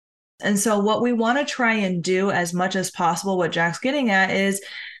And so what we want to try and do as much as possible, what Jack's getting at, is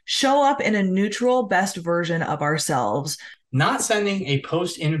show up in a neutral, best version of ourselves. Not sending a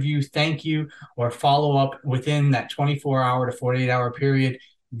post-interview thank you or follow-up within that 24-hour to 48-hour period.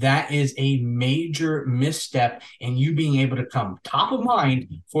 That is a major misstep in you being able to come top of mind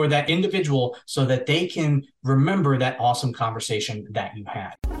for that individual so that they can remember that awesome conversation that you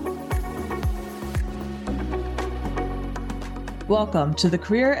had. Welcome to the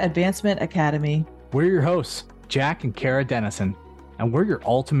Career Advancement Academy. We're your hosts, Jack and Kara Dennison, and we're your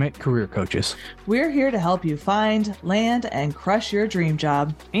ultimate career coaches. We're here to help you find, land, and crush your dream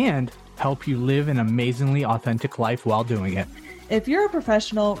job. And help you live an amazingly authentic life while doing it. If you're a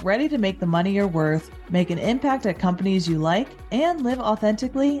professional ready to make the money you're worth, make an impact at companies you like, and live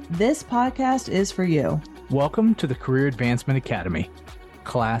authentically, this podcast is for you. Welcome to the Career Advancement Academy.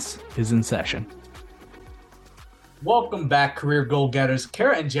 Class is in session. Welcome back, career goal getters.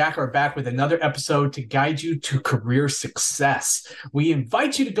 Kara and Jack are back with another episode to guide you to career success. We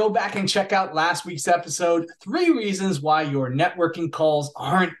invite you to go back and check out last week's episode, 3 reasons why your networking calls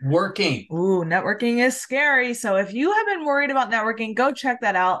aren't working. Ooh, networking is scary. So if you have been worried about networking, go check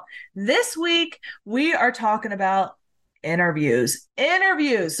that out. This week, we are talking about interviews.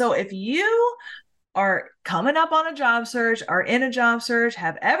 So if you are coming up on a job search, are in a job search,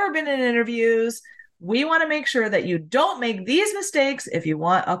 have ever been in interviews, we want to make sure that you don't make these mistakes if you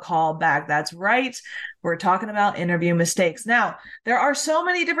want a call back. That's right. We're talking about interview mistakes. Now, there are so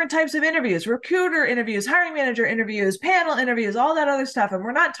many different types of interviews: recruiter interviews, hiring manager interviews, panel interviews, all that other stuff. And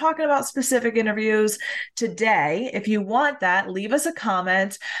we're not talking about specific interviews today. If you want that, leave us a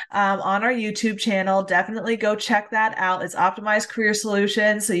comment on our YouTube channel. Definitely go check that out. It's Optimized Career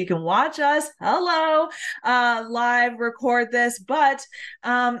Solutions. So you can watch us, live record this. But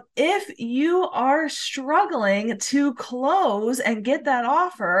if you are struggling to close and get that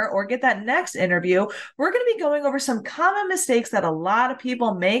offer or get that next interview, we're going to be going over some common mistakes that a lot of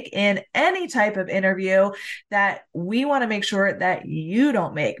people make in any type of interview that we want to make sure that you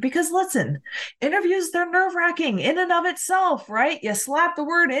don't make. Because listen, interviews, they're nerve-wracking in and of itself, right? You slap the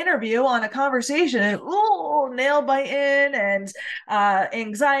word interview on a conversation and nail biting and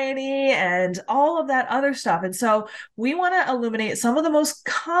anxiety and all of that other stuff. And so we want to illuminate some of the most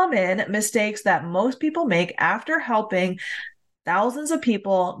common mistakes that most people make after helping thousands of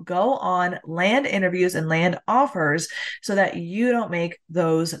people go on land interviews and land offers so that you don't make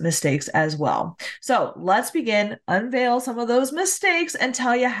those mistakes as well. So let's begin, unveil some of those mistakes and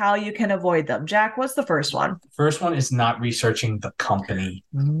tell you how you can avoid them. Jack, what's the first one? First one is not researching the company.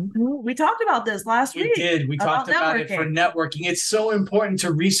 Mm-hmm. We talked about this last week. We did. We talked about it for networking. It's so important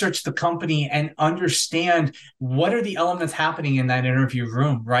to research the company and understand what are the elements happening in that interview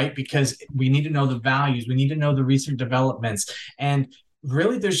room, right? Because we need to know the values. We need to know the recent developments. And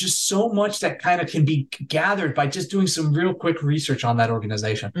really, there's just so much that kind of can be gathered by just doing some real quick research on that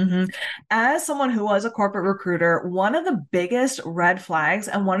organization. Mm-hmm. As someone who was a corporate recruiter, one of the biggest red flags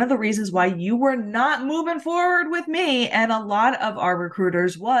and one of the reasons why you were not moving forward with me and a lot of our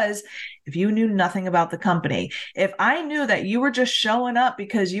recruiters was if you knew nothing about the company. If I knew that you were just showing up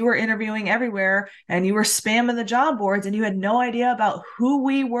because you were interviewing everywhere and you were spamming the job boards and you had no idea about who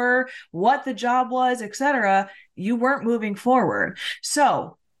we were, what the job was, etc., you weren't moving forward.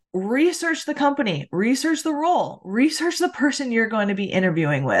 So research the company, research the role, research the person you're going to be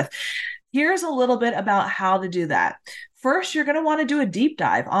interviewing with. Here's a little bit about how to do that. First, you're going to want to do a deep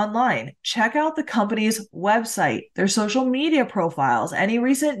dive online. Check out the company's website, their social media profiles, any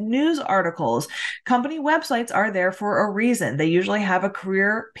recent news articles. Company websites are there for a reason. They usually have a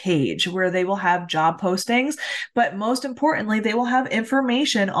career page where they will have job postings, but most importantly, they will have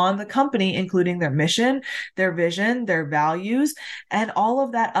information on the company, including their mission, their vision, their values, and all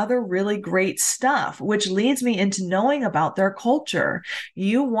of that other really great stuff, which leads me into knowing about their culture.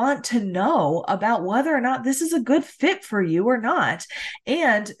 You want to know about whether or not this is a good fit for you or not.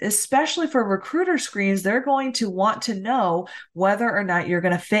 And especially for recruiter screens, they're going to want to know whether or not you're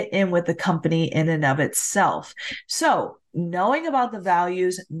going to fit in with the company in and of itself. So knowing about the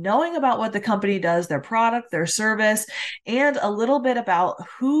values, knowing about what the company does, their product, their service, and a little bit about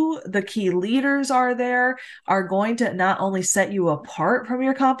who the key leaders are there are going to not only set you apart from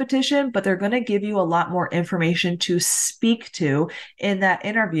your competition, but they're going to give you a lot more information to speak to in that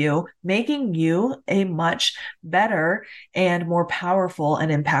interview, making you a much better and more powerful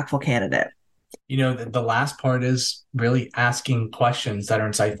and impactful candidate. You know, the last part is really asking questions that are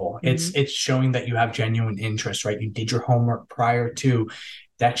insightful. Mm-hmm. It's showing that you have genuine interest, right? You did your homework prior to.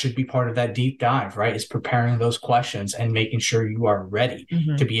 That should be part of that deep dive, right? Is preparing those questions and making sure you are ready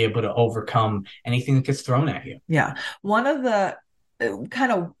to be able to overcome anything that gets thrown at you. Yeah. One of the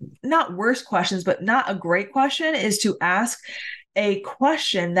kind of not worst questions, but not a great question is to ask a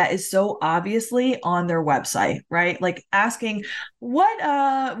question that is so obviously on their website, right? Like asking, what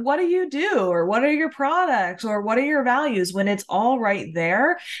do you do? Or what are your products? Or what are your values? When it's all right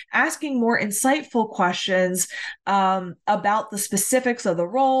there, asking more insightful questions about the specifics of the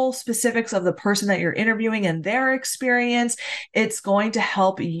role, specifics of the person that you're interviewing and their experience. It's going to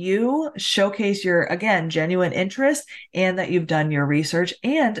help you showcase your, again, genuine interest and that you've done your research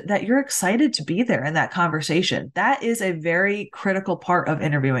and that you're excited to be there in that conversation. That is a very critical part of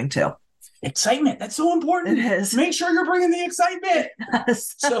interviewing too. Excitement. That's so important. It is. Make sure you're bringing the excitement.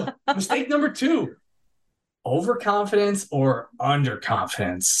 Yes. So mistake number 2, overconfidence or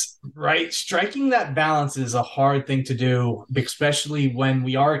underconfidence, right? Striking that balance is a hard thing to do, especially when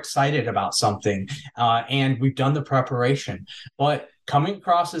we are excited about something and we've done the preparation. But coming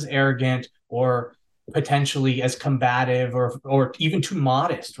across as arrogant or potentially as combative or even too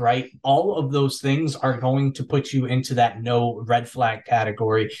modest, right? All of those things are going to put you into that no red flag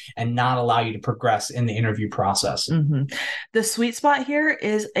category and not allow you to progress in the interview process. Mm-hmm. The sweet spot here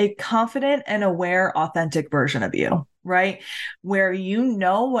is a confident and aware, authentic version of you. Right? Where you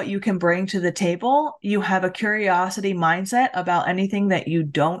know what you can bring to the table, you have a curiosity mindset about anything that you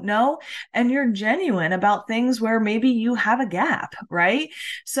don't know, and you're genuine about things where maybe you have a gap, right?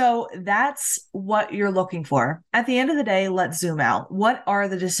 So that's what you're looking for. At the end of the day, let's zoom out. What are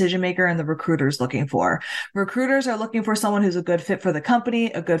the decision maker and the recruiters looking for? Recruiters are looking for someone who's a good fit for the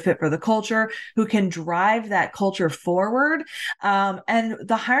company, a good fit for the culture, who can drive that culture forward. And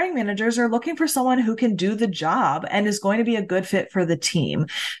the hiring managers are looking for someone who can do the job and is going to be a good fit for the team.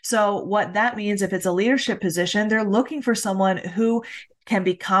 So what that means, if it's a leadership position, they're looking for someone who can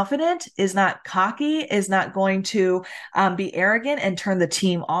be confident, is not cocky, is not going to be arrogant and turn the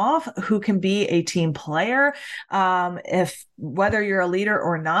team off, who can be a team player, if whether you're a leader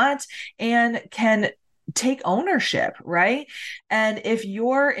or not, and can take ownership, right? And if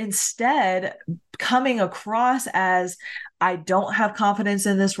you're instead coming across as, I don't have confidence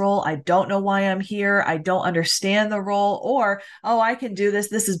in this role, I don't know why I'm here, I don't understand the role, or, oh, I can do this,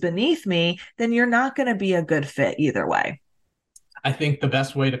 this is beneath me, then you're not going to be a good fit either way. I think the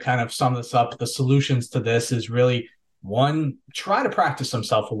best way to kind of sum this up, the solutions to this is really, 1, try to practice some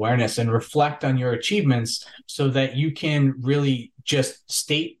self-awareness and reflect on your achievements so that you can really just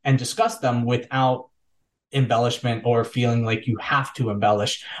state and discuss them without embellishment or feeling like you have to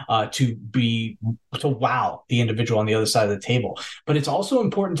embellish to wow the individual on the other side of the table. But it's also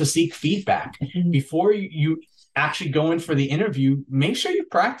important to seek feedback before you actually go in for the interview. Make sure you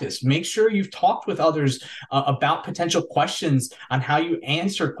practice. Make sure you've talked with others about potential questions, on how you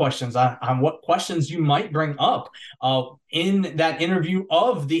answer questions, on what questions you might bring up in that interview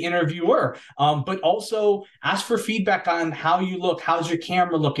of the interviewer. But also ask for feedback on how you look. How's your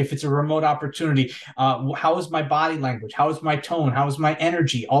camera look if it's a remote opportunity? How is my body language? How is my tone? How is my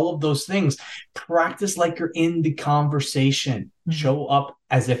energy? All of those things. Practice like you're in the conversation. Show up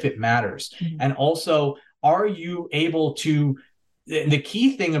as if it matters. And also, are you able to, the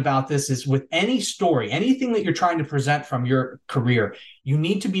key thing about this is with any story, anything that you're trying to present from your career, you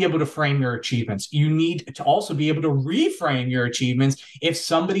need to be able to frame your achievements. You need to also be able to reframe your achievements if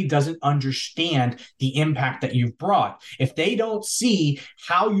somebody doesn't understand the impact that you've brought. If they don't see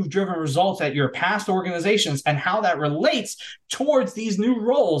how you've driven results at your past organizations and how that relates towards these new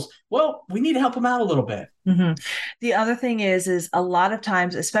roles, well, we need to help them out a little bit. The other thing is a lot of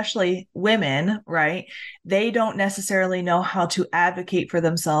times, especially women, right? They don't necessarily know how to advocate for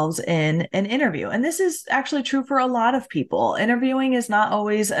themselves in an interview. And this is actually true for a lot of people. Interviewing is not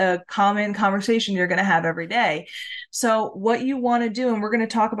always a common conversation you're going to have every day. So what you want to do, and we're going to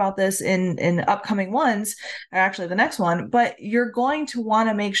talk about this in upcoming ones, or actually the next one, but you're going to want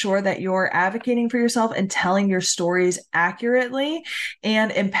to make sure that you're advocating for yourself and telling your stories accurately and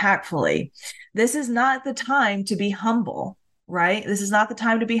impactfully. This is not the time to be humble, right? This is not the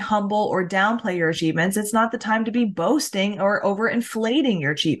time to be humble or downplay your achievements. It's not the time to be boasting or overinflating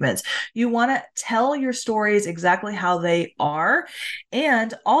your achievements. You want to tell your stories exactly how they are,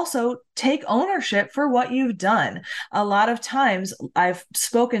 and also take ownership for what you've done. A lot of times I've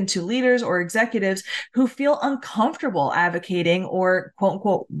spoken to leaders or executives who feel uncomfortable advocating or quote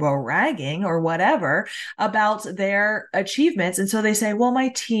unquote bragging or whatever about their achievements. And so they say, well, my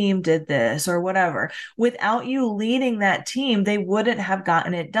team did this or whatever. Without you leading that team, they wouldn't have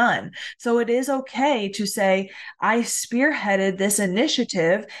gotten it done. So it is okay to say, I spearheaded this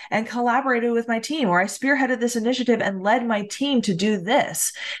initiative and collaborated with my team, or I spearheaded this initiative and led my team to do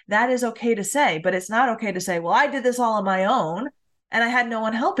this. That is okay to say, but it's not okay to say, well, I did this all on my own. and I had no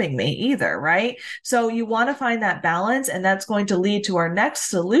one helping me either, right? So you want to find that balance, and that's going to lead to our next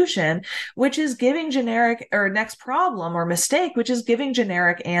solution, which is giving generic, or next problem or mistake, which is giving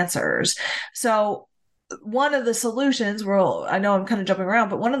generic answers. So one of the solutions, well, I know I'm kind of jumping around,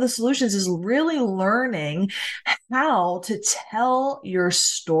 but one of the solutions is really learning how to tell your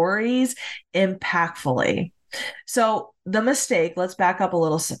stories impactfully. So the mistake, let's back up a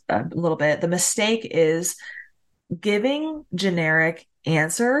little bit. The mistake is giving generic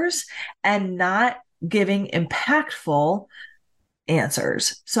answers and not giving impactful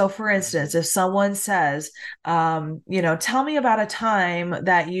answers. So for instance, if someone says, tell me about a time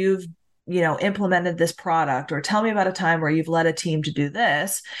that you've implemented this product, or tell me about a time where you've led a team to do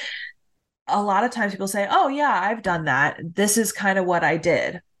this. A lot of times people say, oh yeah, I've done that. This is kind of what I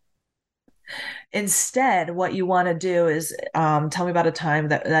did. Instead, what you want to do is tell me about a time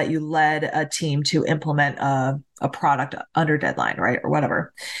that you led a team to implement a product under deadline, right? Or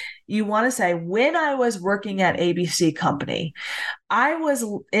whatever. You want to say, when I was working at ABC company, I was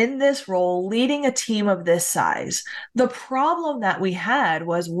in this role leading a team of this size. The problem that we had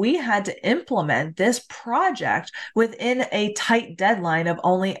was we had to implement this project within a tight deadline of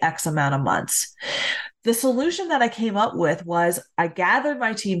only X amount of months. The solution that I came up with was I gathered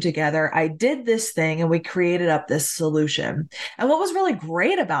my team together, I did this thing, and we created up this solution. And what was really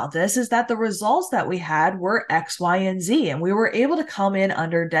great about this is that the results that we had were X, Y, and Z, and we were able to come in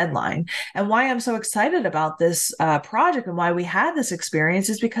under deadline. And why I'm so excited about this project and why we had this experience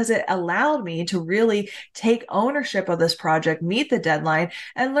is because it allowed me to really take ownership of this project, meet the deadline,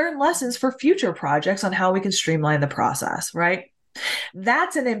 and learn lessons for future projects on how we can streamline the process, right?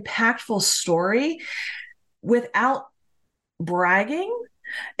 That's an impactful story without bragging.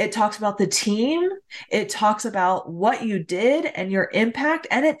 It talks about the team. It talks about what you did and your impact,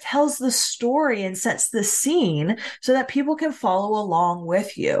 and it tells the story and sets the scene so that people can follow along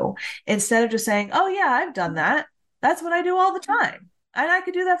with you instead of just saying, oh yeah, I've done that. That's what I do all the time. And I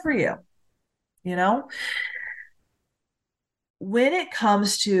could do that for you. When it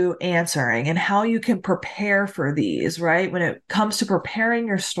comes to answering and how you can prepare for these, right? When it comes to preparing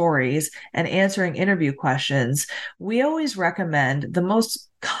your stories and answering interview questions, we always recommend the most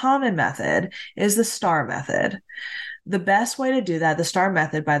common method is the STAR method. The best way to do that, the STAR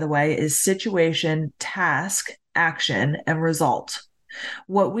method, by the way, is situation, task, action, and result.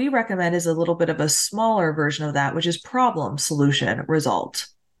 What we recommend is a little bit of a smaller version of that, which is problem, solution, result,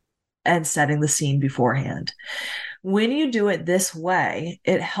 and setting the scene beforehand. When you do it this way,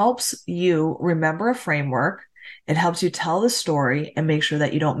 it helps you remember a framework. It helps you tell the story and make sure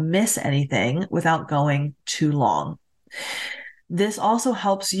that you don't miss anything without going too long. This also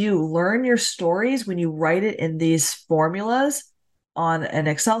helps you learn your stories when you write it in these formulas on an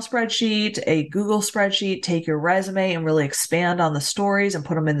Excel spreadsheet, a Google spreadsheet, take your resume and really expand on the stories and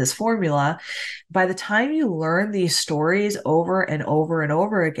put them in this formula. By the time you learn these stories over and over and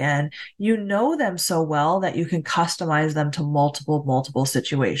over again, you know them so well that you can customize them to multiple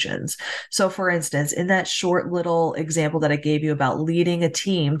situations. So for instance, in that short little example that I gave you about leading a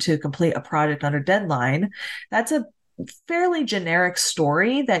team to complete a project under deadline, that's a fairly generic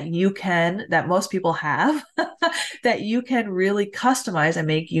story that most people have that you can really customize and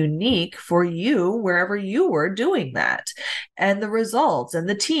make unique for you wherever you were doing that, and the results and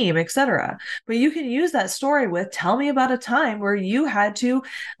the team, etc. But you can use that story with, tell me about a time where you had to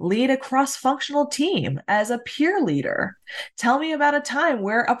lead a cross-functional team as a peer leader. Tell me about a time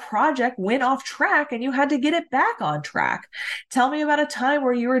where a project went off track and you had to get it back on track. Tell me about a time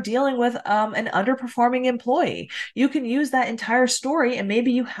where you were dealing with an underperforming employee. You can use that entire story, and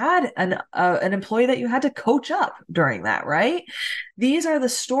maybe you had an employee that you had to coach up during that, right? These are the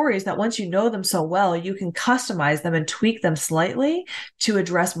stories that once you know them so well, you can customize them and tweak them slightly to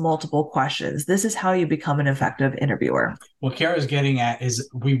address multiple questions. This is how you become an effective interviewer. What Kara's getting at is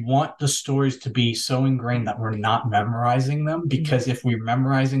we want the stories to be so ingrained that we're not memorizing them, because if we're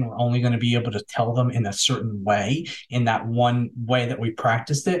memorizing, we're only going to be able to tell them in a certain way, in that one way that we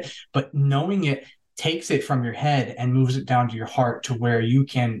practiced it. But knowing it takes it from your head and moves it down to your heart, to where you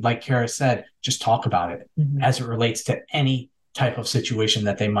can, like Kara said, just talk about it as it relates to any type of situation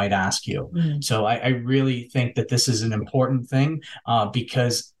that they might ask you. So I really think that this is an important thing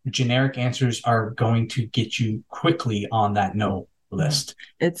because generic answers are going to get you quickly on that no list.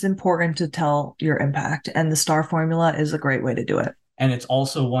 It's important to tell your impact, and the STAR formula is a great way to do it. And it's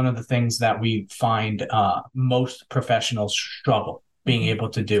also one of the things that we find most professionals struggle being able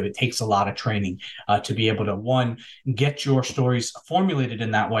to do. It takes a lot of training to be able to, one, get your stories formulated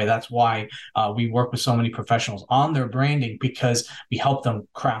in that way. That's why we work with so many professionals on their branding, because we help them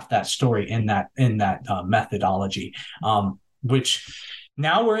craft that story in that methodology. which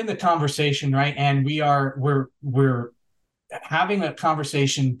now we're in the conversation, right? And we're having a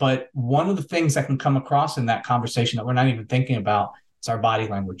conversation, but one of the things that can come across in that conversation that we're not even thinking about, it's our body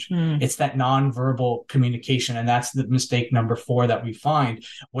language. It's that nonverbal communication. And that's the mistake number 4 that we find,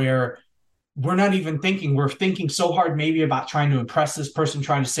 where we're not even thinking. We're thinking so hard maybe about trying to impress this person,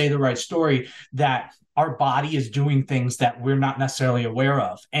 trying to say the right story, that our body is doing things that we're not necessarily aware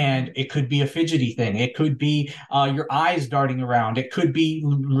of. And it could be a fidgety thing. It could be your eyes darting around. It could be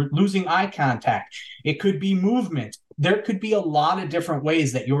losing eye contact. It could be movement. There could be a lot of different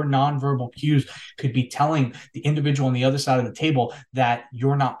ways that your nonverbal cues could be telling the individual on the other side of the table that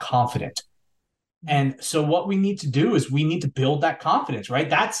you're not confident. And so what we need to do is we need to build that confidence, right?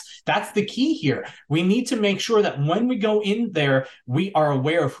 That's the key here. We need to make sure that when we go in there, we are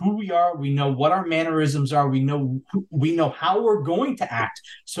aware of who we are. We know what our mannerisms are. We know how we're going to act,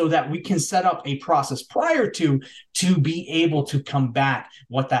 so that we can set up a process prior to be able to combat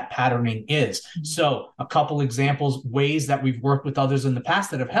what that patterning is. So a couple examples, ways that we've worked with others in the past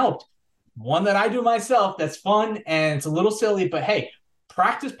that have helped. One that I do myself that's fun and it's a little silly, but hey,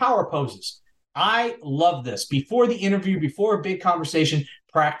 practice power poses. I love this. Before the interview, before a big conversation,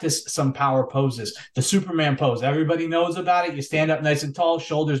 practice some power poses. The Superman pose, everybody knows about it. You stand up nice and tall,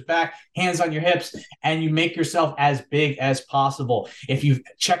 shoulders back, hands on your hips, and you make yourself as big as possible. If you've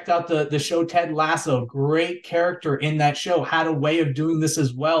checked out the show Ted Lasso, great character in that show, had a way of doing this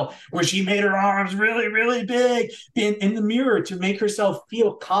as well, where she made her arms really, really big in the mirror to make herself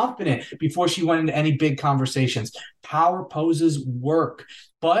feel confident before she went into any big conversations. Power poses work,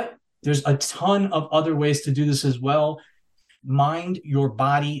 but there's a ton of other ways to do this as well. Mind your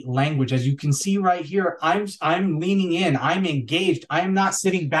body language. As you can see right here, I'm leaning in. I'm engaged. I am not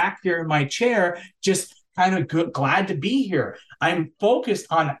sitting back here in my chair, just kind of glad to be here. I'm focused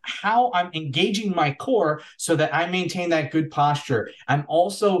on how I'm engaging my core so that I maintain that good posture. I'm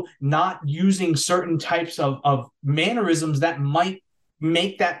also not using certain types of mannerisms that might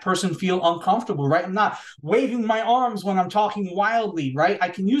make that person feel uncomfortable, right? I'm not waving my arms when I'm talking wildly, right? I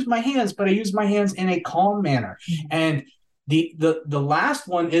can use my hands, but I use my hands in a calm manner. And the last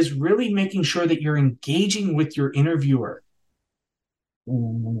one is really making sure that you're engaging with your interviewer.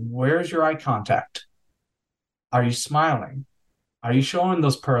 Where's your eye contact? Are you smiling? Are you showing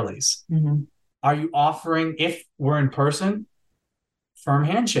those pearlies? Mm-hmm. Are you offering, if we're in person, firm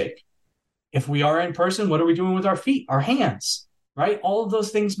handshake? If we are in person, what are we doing with our feet, our hands? Right? All of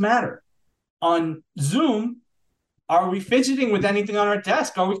those things matter. On Zoom, are we fidgeting with anything on our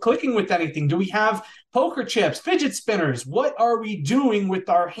desk? Are we clicking with anything? Do we have poker chips, fidget spinners? What are we doing with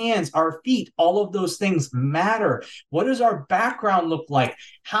our hands, our feet? All of those things matter. What does our background look like?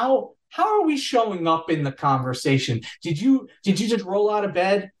 How are we showing up in the conversation? Did you just roll out of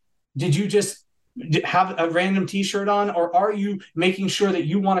bed? Did you just have a random t-shirt on? Or are you making sure that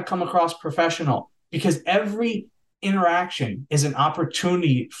you want to come across professional? Because every interaction is an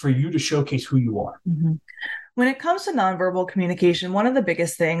opportunity for you to showcase who you are. Mm-hmm. When it comes to nonverbal communication, one of the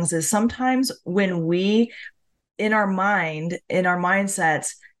biggest things is sometimes when we, in our mindsets,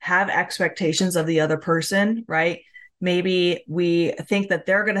 have expectations of the other person, right? Maybe we think that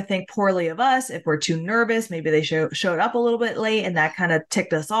they're going to think poorly of us if we're too nervous. Maybe they showed up a little bit late and that kind of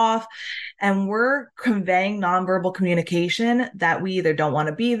ticked us off. And we're conveying nonverbal communication that we either don't want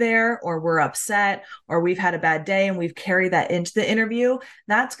to be there, or we're upset, or we've had a bad day and we've carried that into the interview.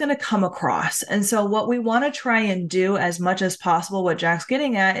 That's going to come across. And so what we want to try and do as much as possible, what Jack's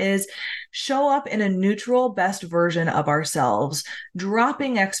getting at, is show up in a neutral, best version of ourselves,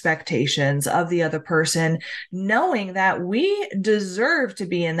 dropping expectations of the other person, knowing that we deserve to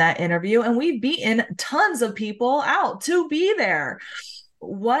be in that interview and we've beaten tons of people out to be there.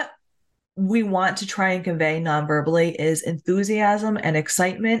 What we want to try and convey nonverbally is enthusiasm and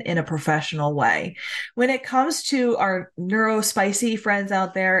excitement in a professional way. When it comes to our neurospicy friends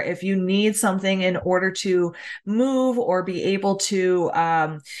out there, if you need something in order to move or be able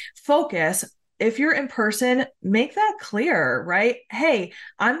to focus, if you're in person, make that clear, right? Hey,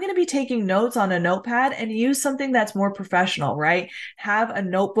 I'm going to be taking notes on a notepad, and use something that's more professional, right? Have a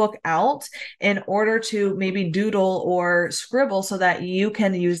notebook out in order to maybe doodle or scribble so that you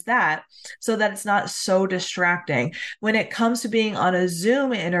can use that, so that it's not so distracting. When it comes to being on a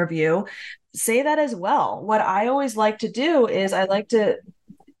Zoom interview, say that as well. What I always like to do is I like to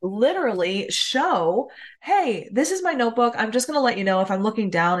literally show, hey, this is my notebook. I'm just going to let you know if I'm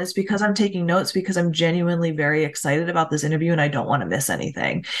looking down, it's because I'm taking notes, because I'm genuinely very excited about this interview and I don't want to miss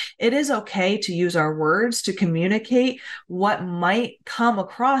anything. It is okay to use our words to communicate what might come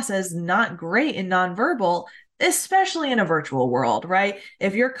across as not great in nonverbal, especially in a virtual world, right?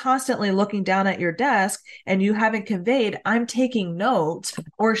 If you're constantly looking down at your desk and you haven't conveyed, I'm taking notes,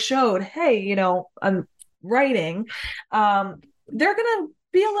 or showed, hey, I'm writing, they're going to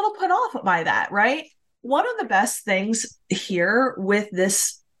be a little put off by that, right? One of the best things here with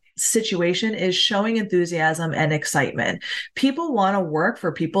this situation is showing enthusiasm and excitement. People want to work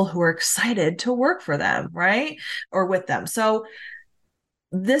for people who are excited to work for them, right? Or with them. So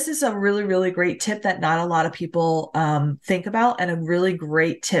this is a really, really great tip that not a lot of people think about. And a really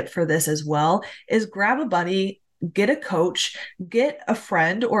great tip for this as well is grab a buddy, get a coach, get a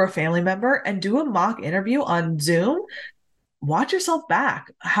friend or a family member, and do a mock interview on Zoom. Watch yourself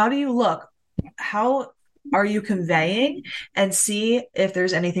back. How do you look? How are you conveying? And see if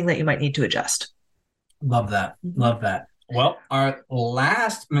there's anything that you might need to adjust. Love that. Love that. Well, our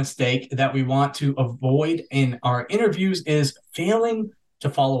last mistake that we want to avoid in our interviews is failing to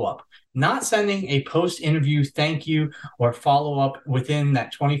follow up. Not sending a post-interview thank you or follow-up within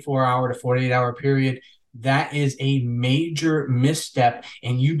that 24-hour to 48-hour period. That is a major misstep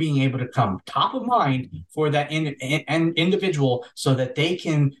in you being able to come top of mind for that individual so that they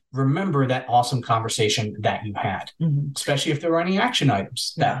can remember that awesome conversation that you had, especially if there are any action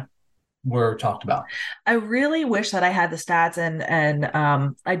items that were talked about. I really wish that I had the stats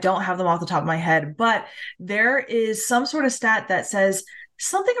and I don't have them off the top of my head, but there is some sort of stat that says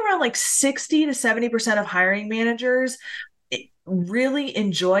something around like 60 to 70% of hiring managers really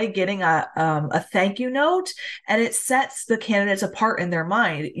enjoy getting a thank you note, and it sets the candidates apart in their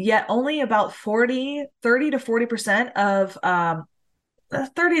mind. Yet only about 30 to 40% of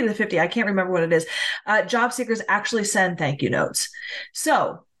 30 to 50, I can't remember what it is, job seekers actually send thank you notes.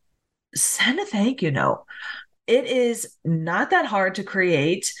 So send a thank you note. It is not that hard to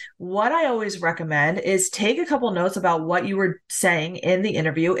create. What I always recommend is take a couple notes about what you were saying in the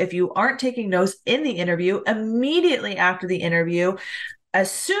interview. If you aren't taking notes in the interview, immediately after the interview, as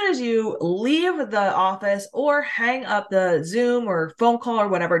soon as you leave the office or hang up the Zoom or phone call or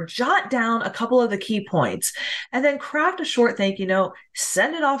whatever, jot down a couple of the key points and then craft a short thank you note,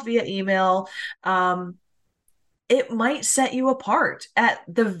 send it off via email. It might set you apart. At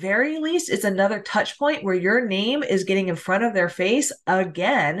the very least, it's another touch point where your name is getting in front of their face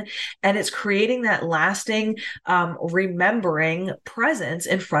again, and it's creating that lasting, remembering presence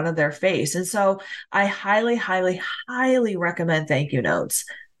in front of their face. And so I highly, highly, highly recommend thank you notes.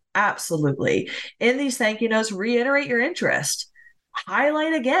 Absolutely. In these thank you notes, reiterate your interest.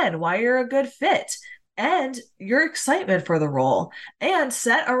 Highlight again why you're a good fit and your excitement for the role, and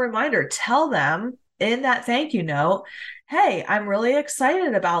set a reminder. Tell them in that thank you note, hey, I'm really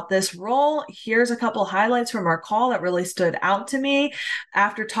excited about this role. Here's a couple highlights from our call that really stood out to me.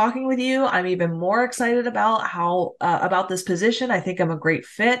 After talking with you, I'm even more excited about about this position. I think I'm a great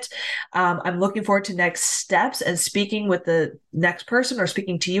fit. I'm looking forward to next steps and speaking with the next person or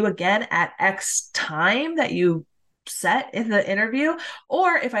speaking to you again at X time that you set in the interview.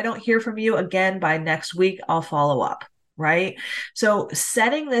 Or if I don't hear from you again by next week, I'll follow up. Right? So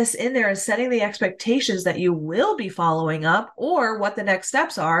setting this in there and setting the expectations that you will be following up or what the next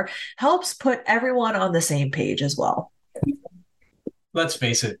steps are helps put everyone on the same page as well. Let's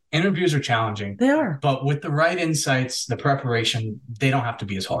face it, interviews are challenging. They are. But with the right insights, the preparation, they don't have to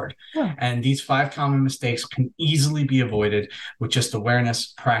be as hard. Yeah. And these 5 common mistakes can easily be avoided with just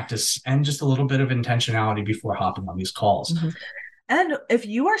awareness, practice, and just a little bit of intentionality before hopping on these calls. Mm-hmm. And if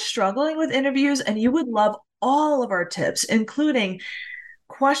you are struggling with interviews and you would love all of our tips, including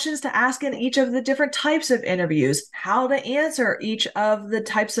questions to ask in each of the different types of interviews, how to answer each of the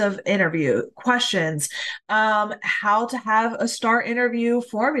types of interview questions, how to have a STAR interview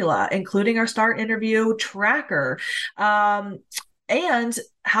formula, including our STAR interview tracker, and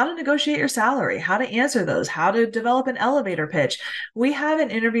how to negotiate your salary, how to answer those, how to develop an elevator pitch. We have an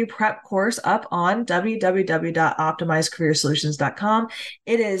interview prep course up on www.optimizecareersolutions.com.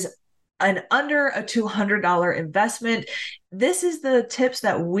 It is an under a $200 investment. This is the tips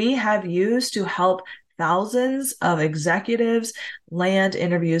that we have used to help thousands of executives land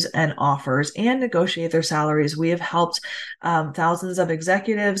interviews and offers and negotiate their salaries. We have helped thousands of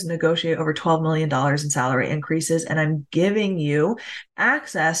executives negotiate over $12 million in salary increases. And I'm giving you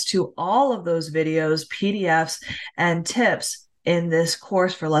access to all of those videos, PDFs, and tips in this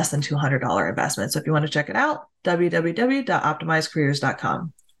course for less than $200 investment. So if you want to check it out,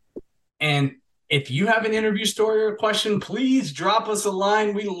 www.optimizecareers.com. And if you have an interview story or question, please drop us a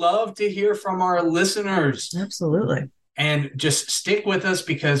line. We love to hear from our listeners. Absolutely. And just stick with us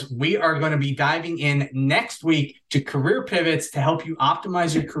because we are going to be diving in next week to career pivots to help you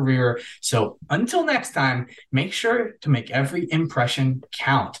optimize your career. So until next time, make sure to make every impression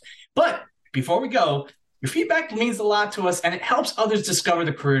count. But before we go, Your feedback means a lot to us, and it helps others discover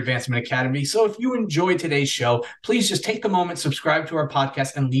the Career Advancement Academy. So if you enjoyed today's show, please just take a moment, subscribe to our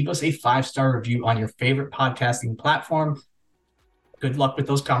podcast, and leave us a 5-star review on your favorite podcasting platform. Good luck with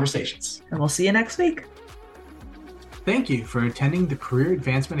those conversations. And we'll see you next week. Thank you for attending the Career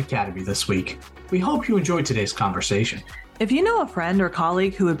Advancement Academy this week. We hope you enjoyed today's conversation. If you know a friend or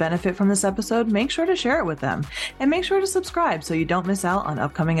colleague who would benefit from this episode, make sure to share it with them. And make sure to subscribe so you don't miss out on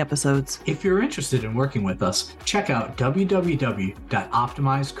upcoming episodes. If you're interested in working with us, check out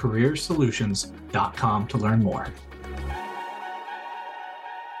www.optimizecareersolutions.com to learn more.